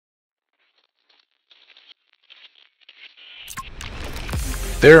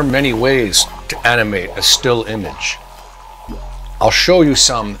There are many ways to animate a still image. I'll show you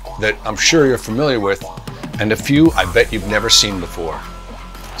some that I'm sure you're familiar with, and a few I bet you've never seen before.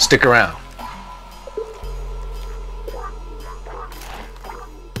 Stick around.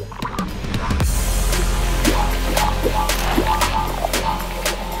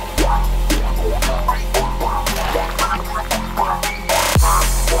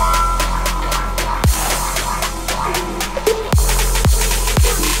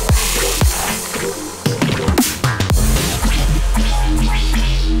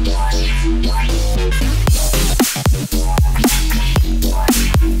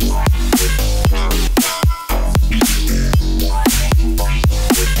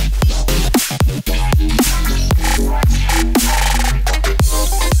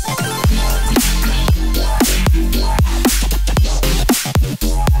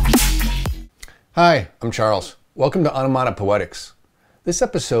 Hi, I'm Charles. Welcome to Onomatopoetix. This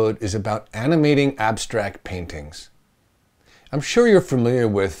episode is about animating abstract paintings. I'm sure you're familiar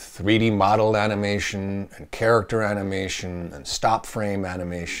with 3D model animation and character animation and stop frame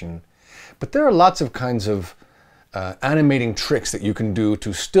animation, but there are lots of kinds of animating tricks that you can do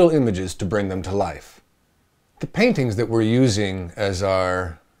to still images to bring them to life. The paintings that we're using as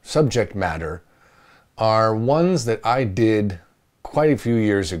our subject matter are ones that I did quite a few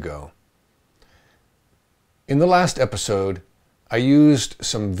years ago. In the last episode, I used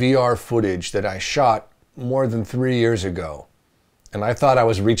some VR footage that I shot more than 3 years ago, and I thought I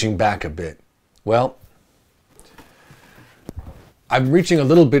was reaching back a bit. Well, I'm reaching a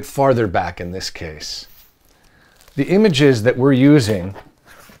little bit farther back in this case. The images that we're using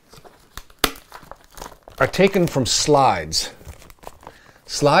are taken from slides.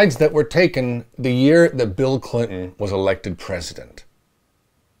 Slides that were taken the year that Bill Clinton was elected president.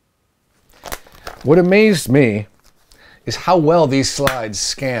 What amazed me is how well these slides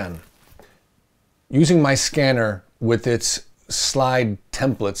scan. Using my scanner with its slide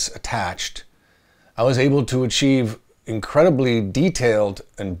templates attached, I was able to achieve incredibly detailed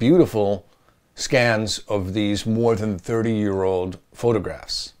and beautiful scans of these more than 30-year-old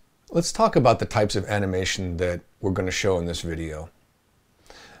photographs. Let's talk about the types of animation that we're going to show in this video.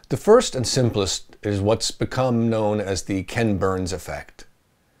 The first and simplest is what's become known as the Ken Burns effect.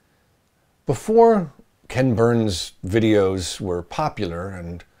 Before Ken Burns videos were popular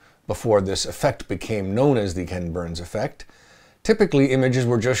and before this effect became known as the Ken Burns effect, typically images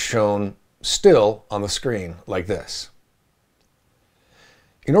were just shown still on the screen like this.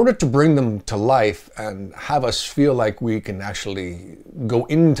 In order to bring them to life and have us feel like we can actually go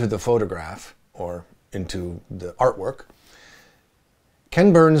into the photograph or into the artwork,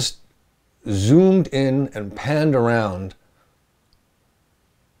 Ken Burns zoomed in and panned around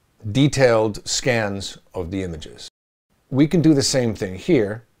detailed scans of the images. We can do the same thing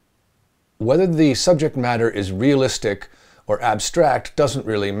here. Whether the subject matter is realistic or abstract doesn't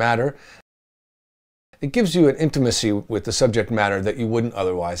really matter. It gives you an intimacy with the subject matter that you wouldn't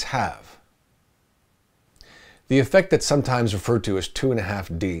otherwise have. The effect that's sometimes referred to as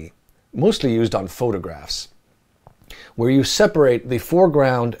 2.5D, mostly used on photographs, where you separate the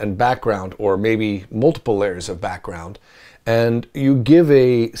foreground and background, or maybe multiple layers of background, and you give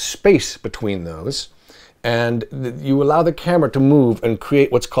a space between those, and you allow the camera to move and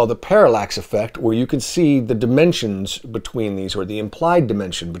create what's called the parallax effect, where you can see the dimensions between these, or the implied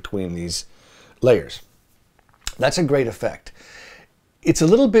dimension between these layers. That's a great effect. It's a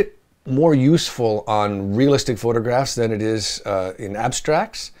little bit more useful on realistic photographs than it is in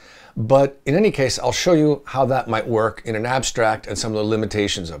abstracts, but in any case, I'll show you how that might work in an abstract and some of the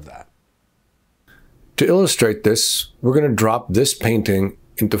limitations of that. To illustrate this, we're going to drop this painting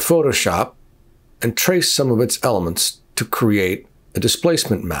into Photoshop and trace some of its elements to create a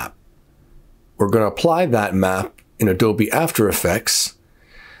displacement map. We're going to apply that map in Adobe After Effects,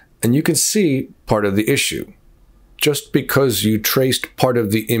 and you can see part of the issue. Just because you traced part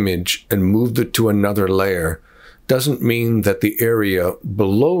of the image and moved it to another layer doesn't mean that the area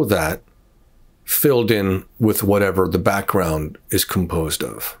below that filled in with whatever the background is composed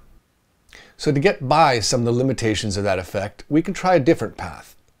of. So to get by some of the limitations of that effect, we can try a different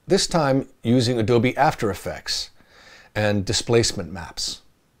path, this time using Adobe After Effects and displacement maps.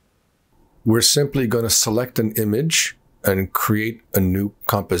 We're simply going to select an image and create a new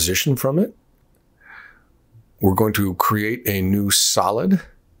composition from it. We're going to create a new solid.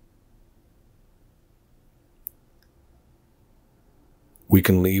 We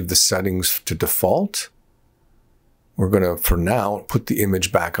can leave the settings to default. We're going to, for now, put the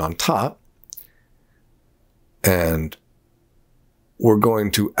image back on top. And we're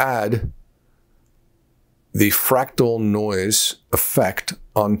going to add the fractal noise effect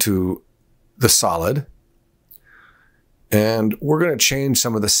onto the solid. And we're going to change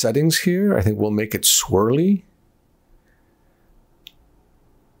some of the settings here. I think we'll make it swirly.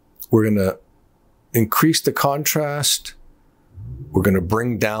 We're going to increase the contrast. We're going to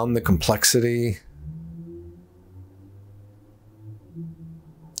bring down the complexity.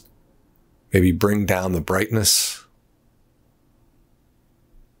 Maybe bring down the brightness.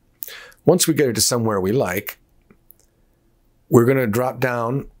 Once we get it to somewhere we like, we're going to drop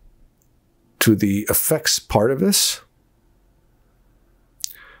down to the effects part of this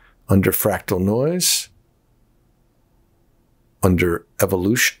under fractal noise, under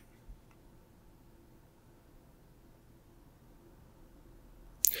evolution.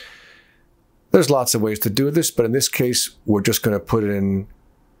 There's lots of ways to do this, but in this case, we're just going to put in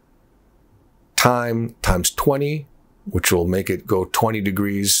time times 20, which will make it go 20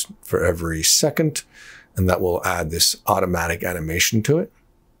 degrees for every second, and that will add this automatic animation to it.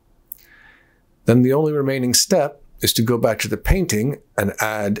 Then the only remaining step is to go back to the painting and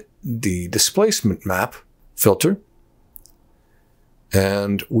add the displacement map filter.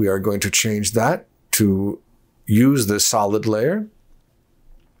 And we are going to change that to use the solid layer.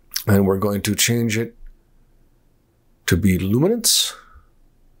 And we're going to change it to be luminance.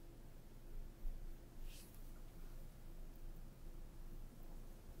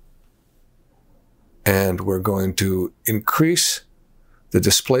 And we're going to increase the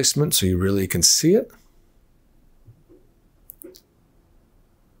displacement so you really can see it.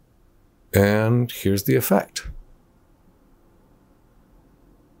 And here's the effect.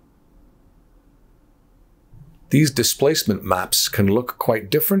 These displacement maps can look quite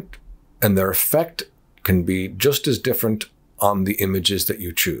different, and their effect can be just as different on the images that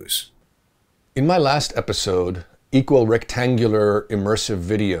you choose. In my last episode, Equal Rectangular Immersive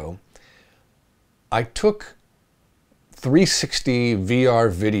Video, I took 360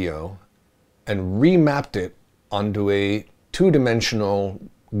 VR video and remapped it onto a two-dimensional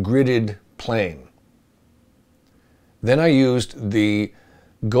gridded plane. Then I used the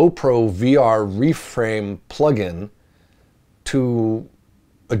GoPro VR Reframe plugin to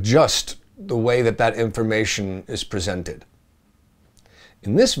adjust the way that that information is presented.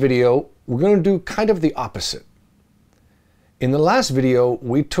 In this video, we're going to do kind of the opposite. In the last video,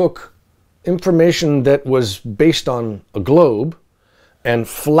 we took information that was based on a globe and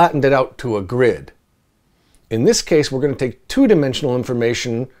flattened it out to a grid. In this case, we're going to take two-dimensional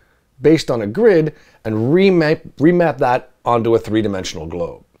information based on a grid and remap that onto a three-dimensional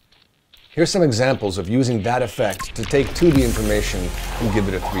globe. Here's some examples of using that effect to take 2D information and give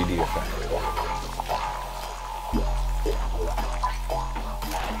it a 3D effect.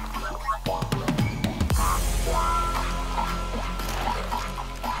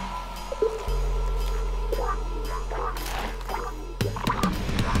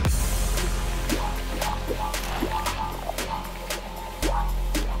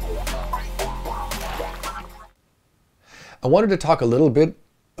 I wanted to talk a little bit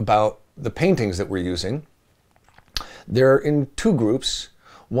about the paintings that we're using. They're in two groups.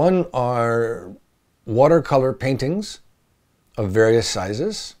 One are watercolor paintings of various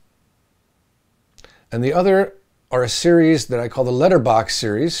sizes, and the other are a series that I call the letterbox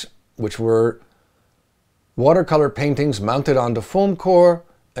series, which were watercolor paintings mounted onto foam core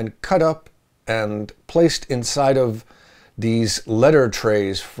and cut up and placed inside of these letter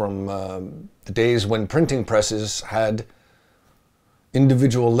trays from the days when printing presses had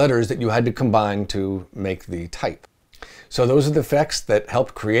individual letters that you had to combine to make the type. So those are the effects that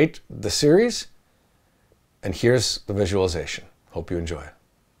helped create the series, and here's the visualization. Hope you enjoy.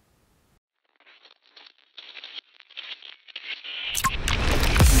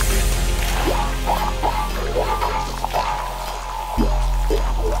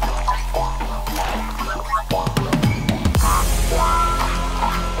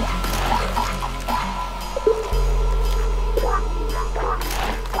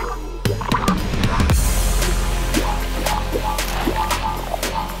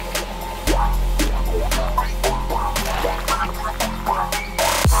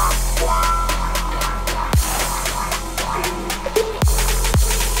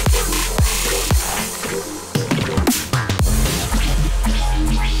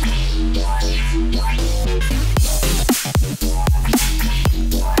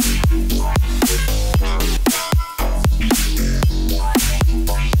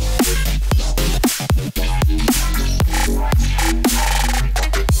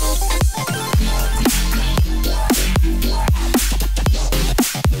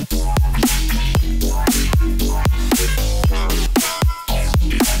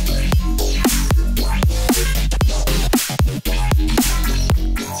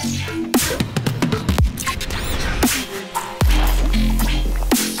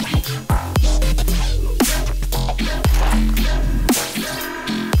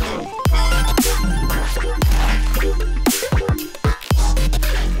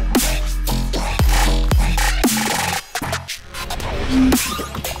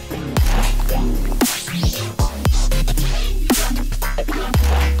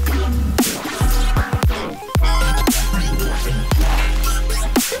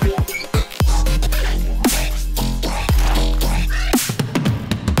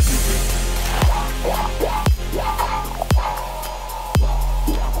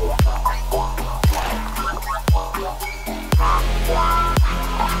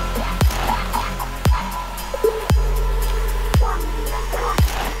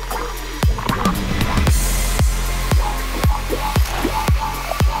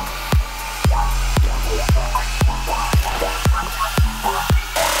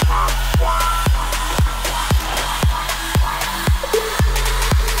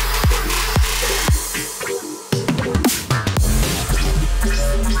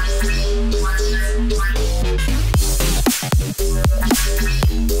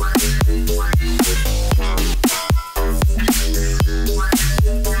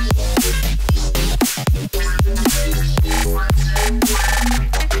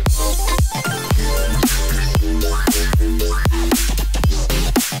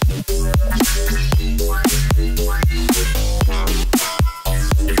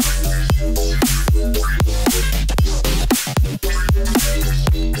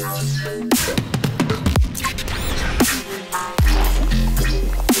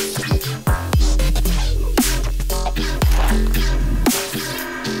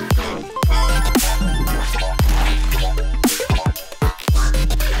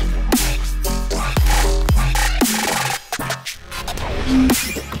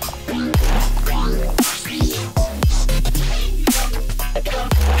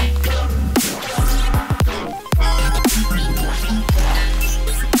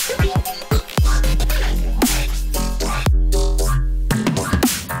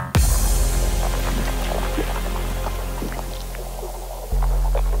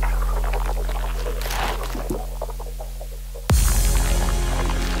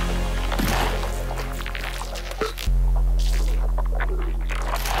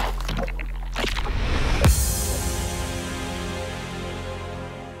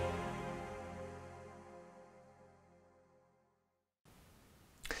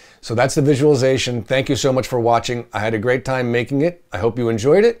 So that's the visualization. Thank you so much for watching. I had a great time making it. I hope you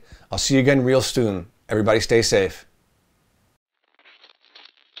enjoyed it. I'll see you again real soon. Everybody stay safe.